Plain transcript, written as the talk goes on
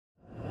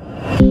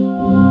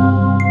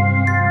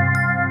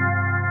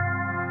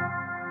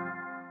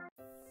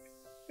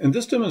In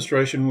this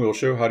demonstration, we will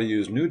show how to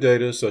use new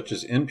data such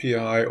as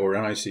NPI or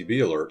NICB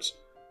alerts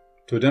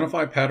to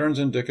identify patterns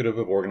indicative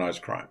of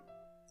organized crime.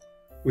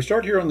 We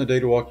start here on the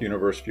DataWalk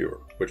Universe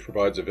Viewer, which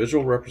provides a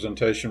visual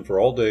representation for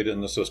all data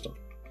in the system.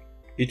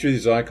 Each of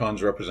these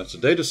icons represents a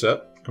data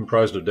set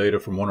comprised of data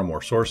from one or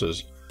more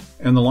sources,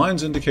 and the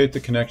lines indicate the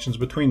connections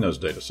between those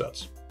data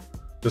sets.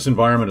 This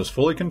environment is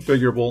fully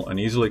configurable and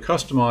easily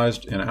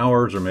customized in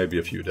hours or maybe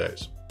a few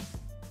days.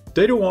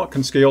 DataWalk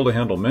can scale to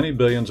handle many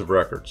billions of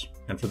records,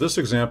 and for this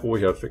example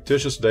we have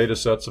fictitious data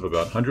sets of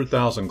about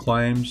 100,000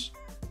 claims,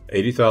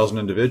 80,000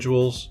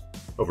 individuals,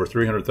 over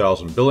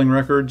 300,000 billing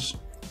records,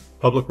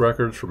 public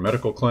records from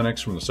medical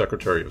clinics from the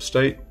Secretary of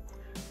State,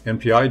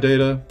 NPI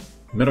data,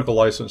 medical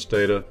license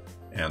data,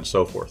 and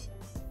so forth.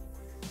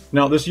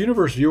 Now, this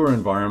Universe Viewer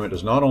environment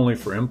is not only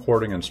for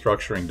importing and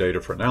structuring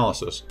data for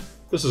analysis,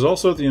 this is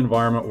also the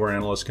environment where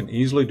analysts can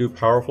easily do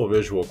powerful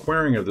visual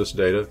querying of this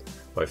data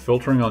by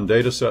filtering on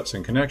data sets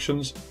and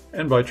connections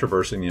and by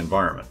traversing the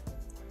environment.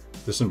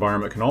 This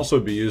environment can also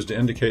be used to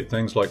indicate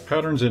things like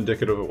patterns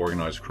indicative of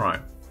organized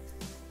crime.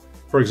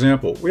 For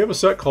example, we have a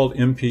set called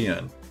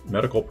MPN,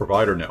 Medical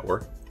Provider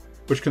Network,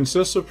 which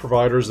consists of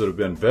providers that have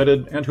been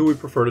vetted and who we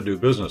prefer to do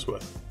business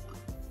with.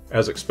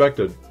 As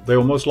expected, they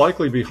will most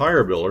likely be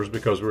higher billers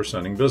because we're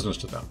sending business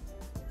to them.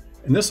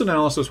 In this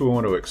analysis, we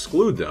want to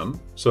exclude them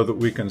so that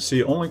we can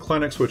see only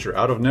clinics which are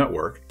out of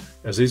network,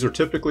 as these are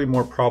typically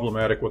more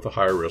problematic with a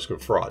higher risk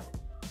of fraud.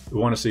 We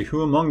want to see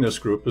who among this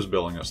group is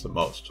billing us the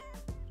most.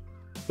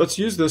 Let's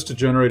use this to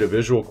generate a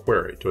visual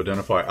query to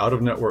identify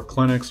out-of-network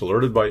clinics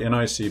alerted by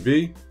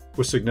NICB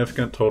with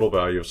significant total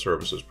value of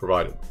services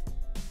provided.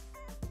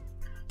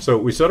 So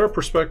we set our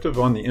perspective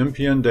on the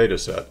MPN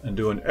dataset and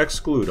do an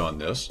exclude on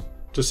this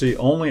to see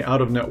only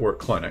out-of-network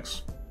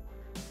clinics.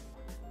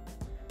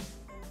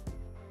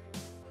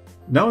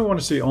 Now we want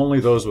to see only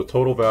those with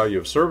total value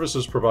of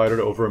services provided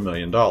over $1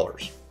 million.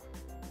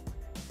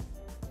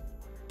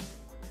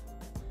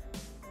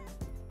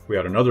 We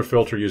add another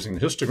filter using the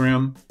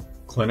histogram,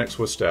 clinics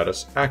with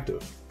status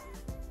active.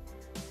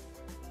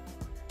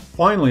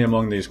 Finally,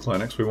 among these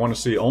clinics, we want to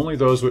see only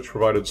those which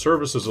provided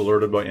services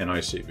alerted by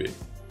NICB.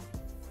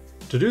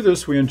 To do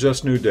this, we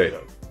ingest new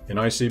data,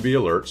 NICB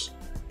alerts,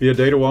 via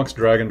DataWalk's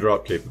drag and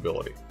drop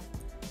capability.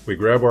 We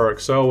grab our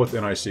Excel with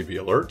NICB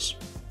alerts.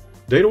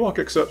 DataWalk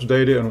accepts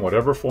data in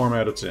whatever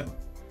format it's in.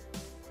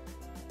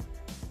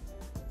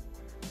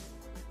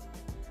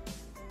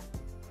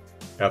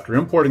 After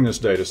importing this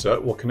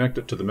dataset, we'll connect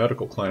it to the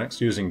medical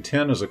clinics using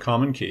 10 as a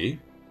common key.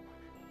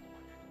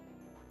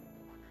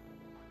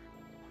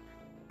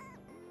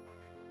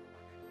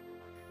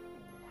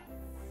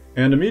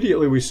 And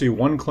immediately we see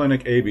one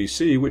clinic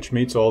ABC which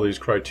meets all these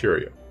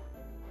criteria.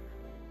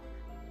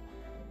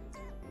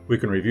 We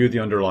can review the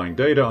underlying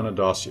data on a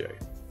dossier.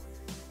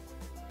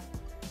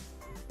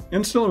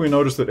 Instantly we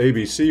notice that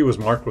ABC was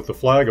marked with the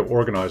flag of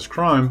organized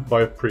crime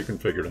by a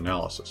pre-configured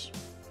analysis.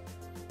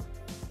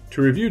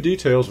 To review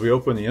details, we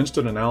open the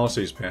Instant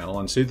Analyses panel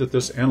and see that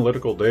this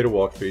analytical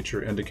DataWalk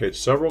feature indicates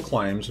several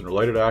claims and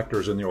related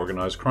actors in the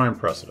organized crime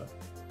precedent.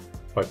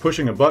 By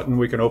pushing a button,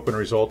 we can open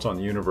results on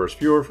the Universe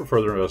Viewer for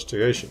further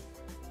investigation.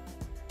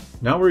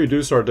 Now we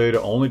reduce our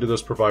data only to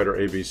this provider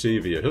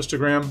ABC via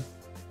histogram,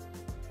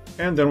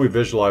 and then we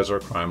visualize our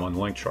crime on the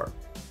link chart.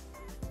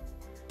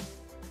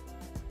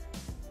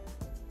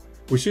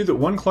 We see that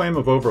one claim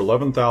of over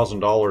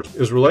 $11,000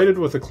 is related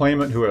with a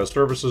claimant who has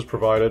services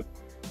provided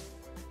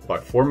by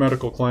 4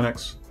 medical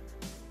clinics,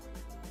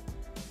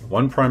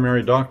 one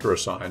primary doctor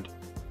assigned,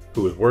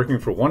 who is working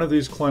for one of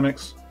these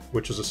clinics,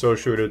 which is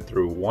associated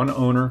through one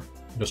owner,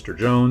 Mr.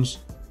 Jones,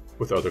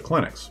 with other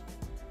clinics.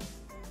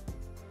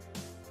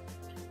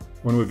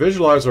 When we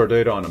visualize our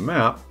data on a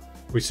map,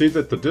 we see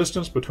that the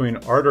distance between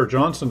Arthur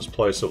Johnson's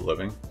place of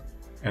living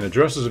and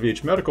addresses of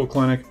each medical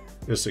clinic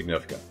is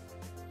significant.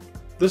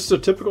 This is a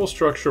typical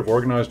structure of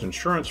organized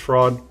insurance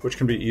fraud, which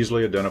can be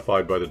easily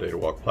identified by the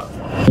DataWalk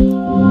platform.